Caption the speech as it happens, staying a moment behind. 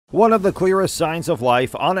One of the clearest signs of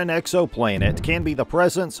life on an exoplanet can be the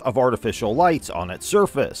presence of artificial lights on its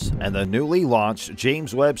surface, and the newly launched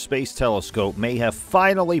James Webb Space Telescope may have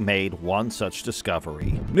finally made one such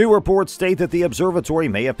discovery. New reports state that the observatory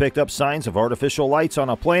may have picked up signs of artificial lights on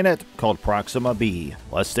a planet called Proxima B.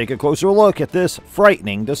 Let's take a closer look at this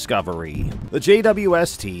frightening discovery. The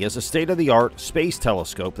JWST is a state-of-the-art space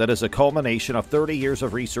telescope that is a culmination of 30 years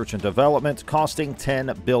of research and development costing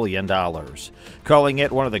 $10 billion. Calling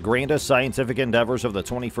it one of the grandest scientific endeavors of the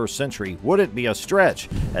 21st century wouldn't be a stretch,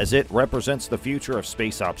 as it represents the future of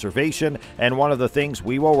space observation and one of the things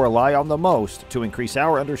we will rely on the most to increase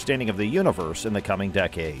our understanding of the universe in the coming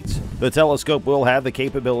decades. The telescope will have the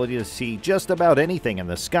capability to see just about anything in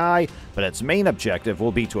the sky, but its main objective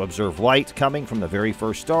will be to observe light coming from the very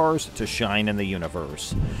first stars to shine in the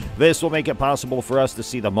universe. This will make it possible for us to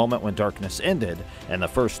see the moment when darkness ended and the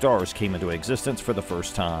first stars came into existence for the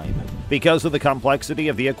first time. Because of the complexity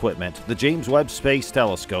of the equipment, the James Webb Space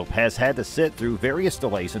Telescope has had to sit through various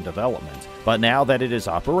delays in development, but now that it is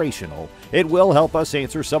operational, it will help us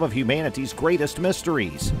answer some of humanity's greatest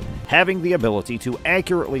mysteries. Having the ability to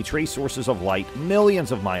accurately trace sources of light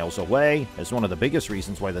millions of miles away is one of the biggest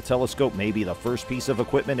reasons why the telescope may be the first piece of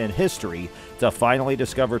equipment in history to finally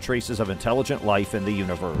discover traces of intelligent life in the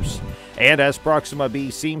universe. And as Proxima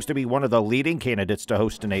B seems to be one of the leading candidates to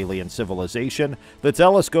host an alien civilization, the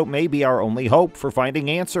telescope may be our only hope for finding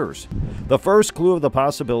answers. The first clue of the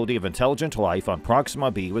possibility of intelligent life on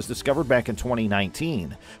Proxima B was discovered back in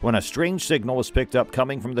 2019, when a strange signal was picked up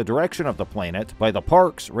coming from the direction of the planet by the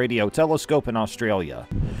Parkes radio telescope in Australia.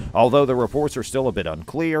 Although the reports are still a bit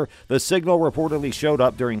unclear, the signal reportedly showed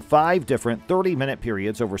up during 5 different 30-minute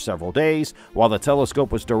periods over several days, while the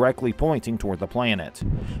telescope was directly pointing toward the planet.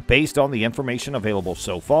 Based on the information available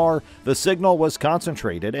so far, the signal was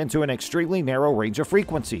concentrated into an extremely narrow range of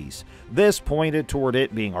frequencies. This pointed toward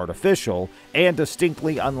it being artificial and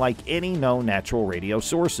distinctly unlike any known natural radio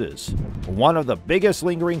sources. One of the biggest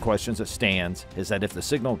lingering questions that stands is that if the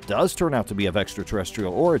signal does turn out to be of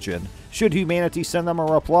extraterrestrial origin, should humanity send them a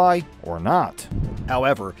reply or not?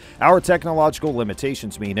 However, our technological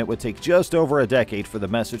limitations mean it would take just over a decade for the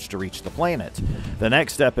message to reach the planet. The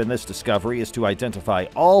next step in this discovery is to identify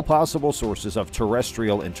all possible sources of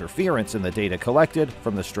terrestrial interference in the data collected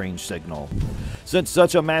from the strange signal. Since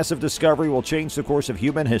such a massive discovery will change the course of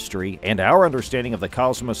human history and our understanding of the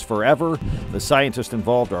cosmos forever, the scientists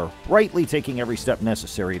involved are rightly taking every step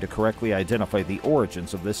necessary to correctly identify the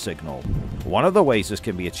origins of this signal. One of the ways this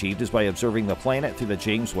can be achieved is by observing the planet through the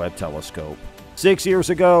James Webb Telescope. 6 years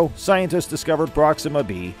ago, scientists discovered Proxima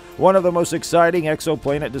B, one of the most exciting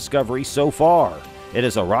exoplanet discoveries so far. It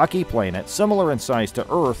is a rocky planet similar in size to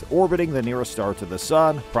Earth orbiting the nearest star to the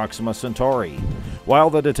Sun, Proxima Centauri. While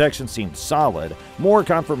the detection seemed solid, more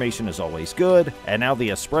confirmation is always good, and now the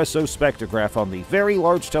espresso spectrograph on the Very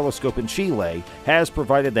Large Telescope in Chile has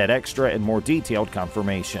provided that extra and more detailed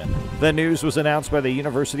confirmation. The news was announced by the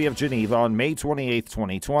University of Geneva on May 28,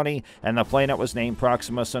 2020, and the planet was named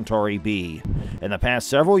Proxima Centauri B. In the past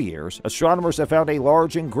several years, astronomers have found a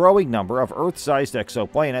large and growing number of Earth-sized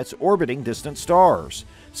exoplanets orbiting distant stars.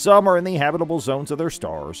 Some are in the habitable zones of their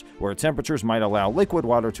stars, where temperatures might allow liquid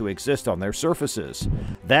water to exist on their surfaces.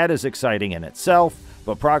 That is exciting in itself,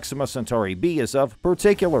 but Proxima Centauri B is of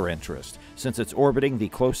particular interest, since it's orbiting the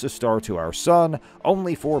closest star to our Sun,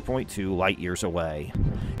 only 4.2 light-years away.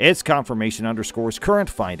 Its confirmation underscores current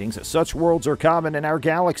findings that such worlds are common in our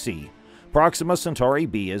galaxy. Proxima Centauri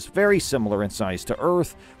B is very similar in size to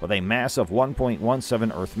Earth, with a mass of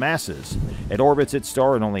 1.17 Earth masses. It orbits its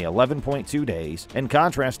star in only 11.2 days, in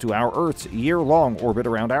contrast to our Earth's year-long orbit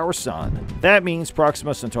around our Sun. That means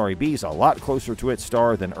Proxima Centauri B is a lot closer to its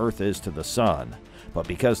star than Earth is to the Sun. But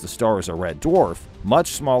because the star is a red dwarf,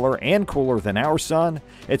 much smaller and cooler than our Sun,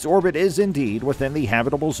 its orbit is indeed within the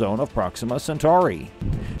habitable zone of Proxima Centauri.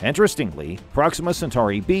 Interestingly, Proxima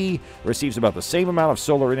Centauri B receives about the same amount of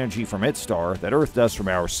solar energy from its star that Earth does from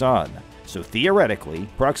our Sun. So theoretically,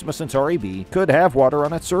 Proxima Centauri B could have water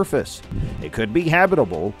on its surface. It could be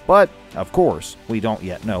habitable, but, of course, we don't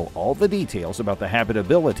yet know all the details about the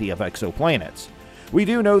habitability of exoplanets. We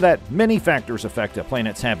do know that many factors affect a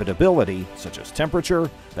planet's habitability, such as temperature,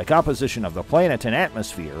 the composition of the planet and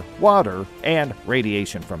atmosphere, water, and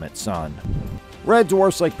radiation from its sun. Red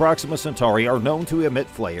dwarfs like Proxima Centauri are known to emit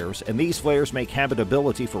flares, and these flares make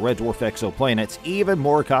habitability for red dwarf exoplanets even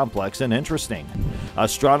more complex and interesting.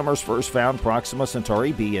 Astronomers first found Proxima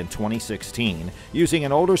Centauri B in 2016 using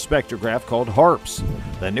an older spectrograph called HARPS.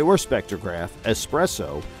 The newer spectrograph,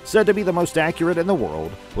 Espresso, said to be the most accurate in the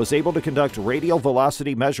world, was able to conduct radial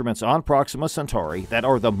velocity measurements on Proxima Centauri that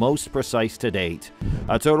are the most precise to date.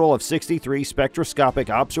 A total of 63 spectroscopic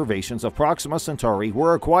observations of Proxima Centauri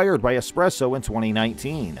were acquired by Espresso in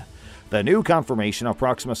 2019. The new confirmation of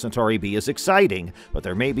Proxima Centauri B is exciting, but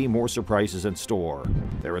there may be more surprises in store.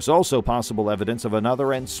 There is also possible evidence of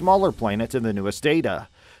another and smaller planet in the newest data.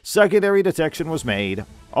 Secondary detection was made,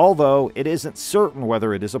 although it isn't certain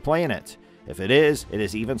whether it is a planet. If it is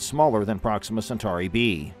even smaller than Proxima Centauri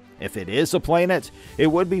B. If it is a planet, it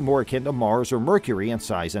would be more akin to Mars or Mercury in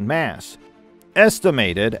size and mass.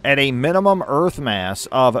 Estimated at a minimum Earth mass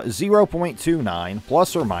of 0.29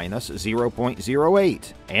 plus or minus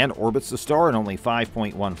 0.08, and orbits the star in only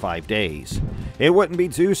 5.15 days. It wouldn't be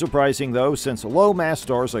too surprising though, since low-mass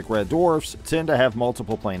stars like red dwarfs tend to have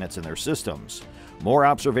multiple planets in their systems. More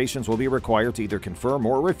observations will be required to either confirm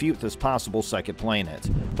or refute this possible second planet.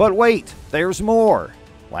 But wait, there's more!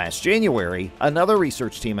 Last January, another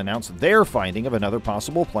research team announced their finding of another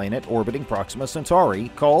possible planet orbiting Proxima Centauri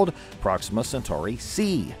called Proxima Centauri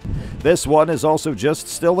C. This one is also just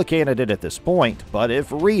still a candidate at this point, but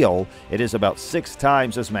if real, it is about 6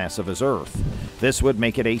 times as massive as Earth. This would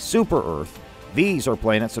make it a super-Earth. These are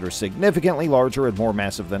planets that are significantly larger and more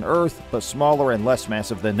massive than Earth, but smaller and less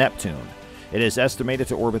massive than Neptune. It is estimated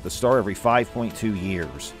to orbit the star every 5.2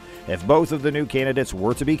 years. If both of the new candidates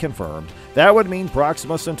were to be confirmed, that would mean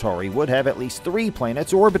Proxima Centauri would have at least 3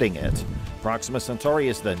 planets orbiting it. Proxima Centauri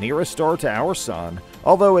is the nearest star to our Sun,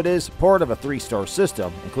 although it is part of a 3-star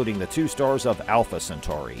system, including the 2 stars of Alpha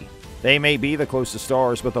Centauri. They may be the closest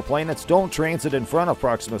stars, but the planets don't transit in front of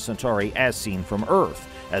Proxima Centauri as seen from Earth,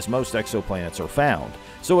 as most exoplanets are found.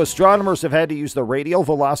 So astronomers have had to use the radial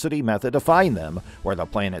velocity method to find them, where the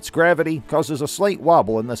planet's gravity causes a slight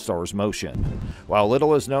wobble in the star's motion. While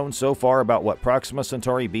little is known so far about what Proxima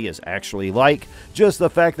Centauri B is actually like, just the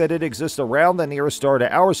fact that it exists around the nearest star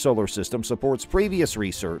to our solar system supports previous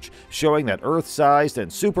research showing that Earth-sized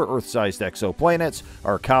and super-Earth-sized exoplanets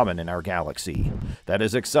are common in our galaxy. That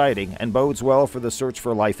is exciting and bodes well for the search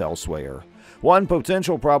for life elsewhere. One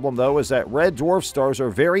potential problem, though, is that red dwarf stars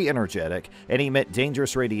are very energetic and emit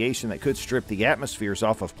dangerous radiation that could strip the atmospheres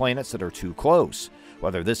off of planets that are too close.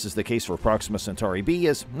 Whether this is the case for Proxima Centauri B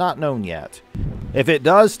is not known yet. If it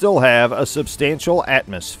does still have a substantial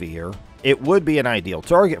atmosphere, it would be an ideal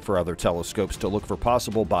target for other telescopes to look for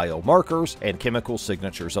possible biomarkers and chemical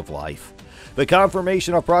signatures of life. The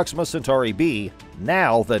confirmation of Proxima Centauri B,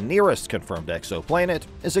 now the nearest confirmed exoplanet,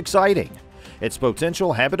 is exciting. Its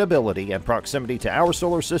potential habitability and proximity to our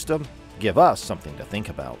solar system give us something to think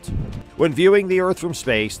about. When viewing the Earth from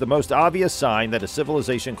space, the most obvious sign that a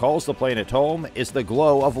civilization calls the planet home is the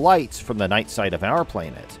glow of lights from the night side of our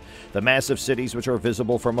planet. The massive cities which are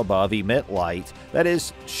visible from above emit light that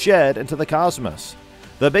is shed into the cosmos.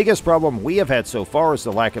 The biggest problem we have had so far is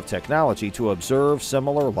the lack of technology to observe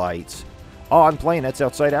similar lights on planets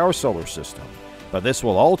outside our solar system. But this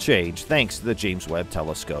will all change thanks to the James Webb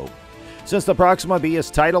Telescope. Since the Proxima B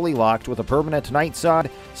is tidally locked with a permanent night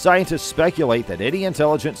side, scientists speculate that any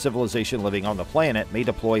intelligent civilization living on the planet may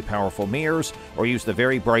deploy powerful mirrors or use the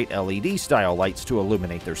very bright LED-style lights to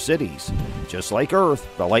illuminate their cities. Just like Earth,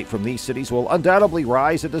 the light from these cities will undoubtedly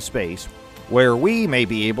rise into space, where we may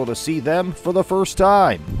be able to see them for the first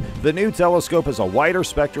time. The new telescope has a wider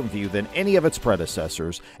spectrum view than any of its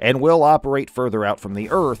predecessors and will operate further out from the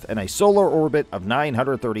Earth in a solar orbit of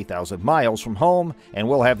 930,000 miles from home and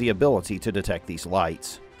will have the ability to detect these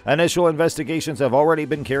lights. Initial investigations have already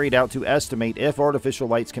been carried out to estimate if artificial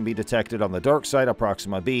lights can be detected on the dark side of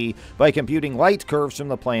Proxima B by computing light curves from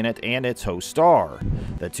the planet and its host star.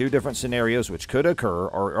 The 2 different scenarios which could occur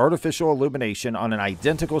are artificial illumination on an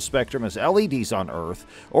identical spectrum as LEDs on Earth,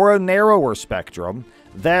 or a narrower spectrum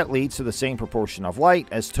that leads to the same proportion of light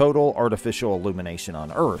as total artificial illumination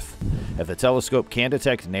on Earth. If the telescope can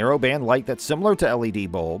detect narrowband light that's similar to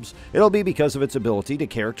LED bulbs, it'll be because of its ability to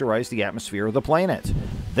characterize the atmosphere of the planet.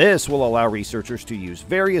 This will allow researchers to use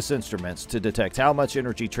various instruments to detect how much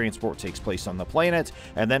energy transport takes place on the planet,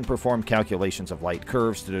 and then perform calculations of light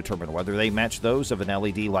curves to determine whether they match those of an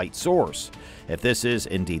LED light source. If this is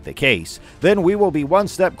indeed the case, then we will be one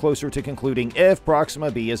step closer to concluding if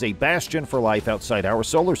Proxima B is a bastion for life outside our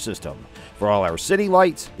solar system. For all our city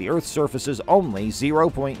lights, the Earth's surface is only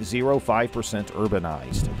 0.05%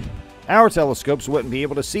 urbanized. Our telescopes wouldn't be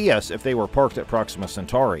able to see us if they were parked at Proxima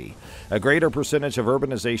Centauri. A greater percentage of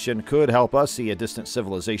urbanization could help us see a distant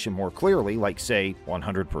civilization more clearly, like, say,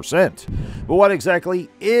 100%. But what exactly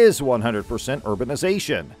is 100%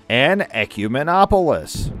 urbanization? An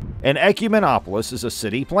ecumenopolis. An ecumenopolis is a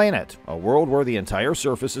city-planet, a world where the entire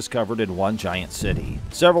surface is covered in one giant city.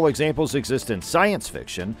 Several examples exist in science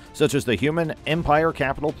fiction, such as the human empire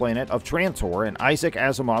capital planet of Trantor in Isaac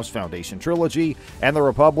Asimov's Foundation trilogy, and the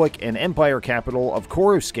Republic and empire capital of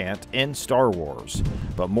Coruscant in Star Wars.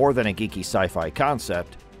 But more than a geeky sci-fi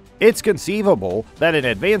concept, it's conceivable that an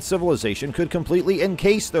advanced civilization could completely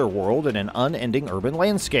encase their world in an unending urban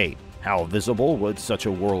landscape. How visible would such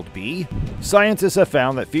a world be? Scientists have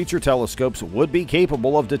found that future telescopes would be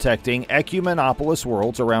capable of detecting ecumenopolis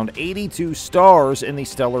worlds around 82 stars in the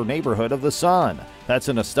stellar neighborhood of the Sun. That's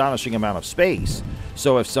an astonishing amount of space.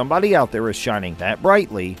 So if somebody out there is shining that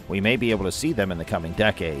brightly, we may be able to see them in the coming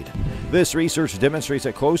decade. This research demonstrates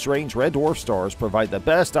that close-range red dwarf stars provide the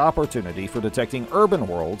best opportunity for detecting urban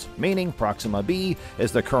worlds, meaning Proxima B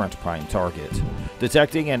is the current prime target.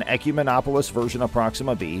 Detecting an ecumenopolis version of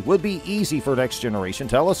Proxima B would be easy for next-generation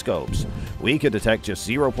telescopes. We could detect just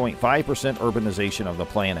 0.5% urbanization of the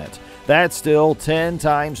planet. That's still 10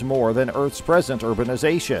 times more than Earth's present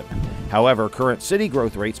urbanization. However, current city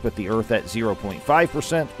growth rates put the Earth at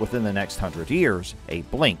 0.5% within the next 100 years, a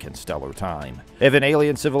blink in stellar time. If an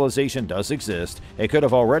alien civilization does exist, it could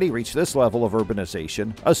have already reached this level of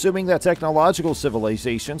urbanization, assuming that technological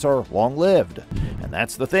civilizations are long-lived. And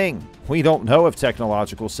that's the thing. We don't know if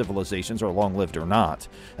technological civilizations are long-lived or not.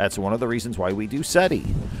 That's one of the reasons why we do SETI.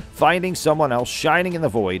 Finding someone else shining in the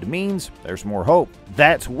void means there's more hope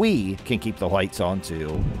that we can keep the lights on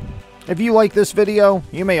too. If you like this video,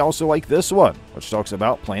 you may also like this one, which talks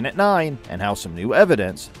about Planet 9 and how some new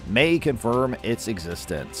evidence may confirm its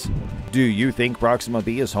existence. Do you think Proxima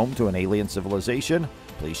B is home to an alien civilization?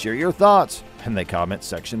 Please share your thoughts in the comments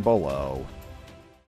section below.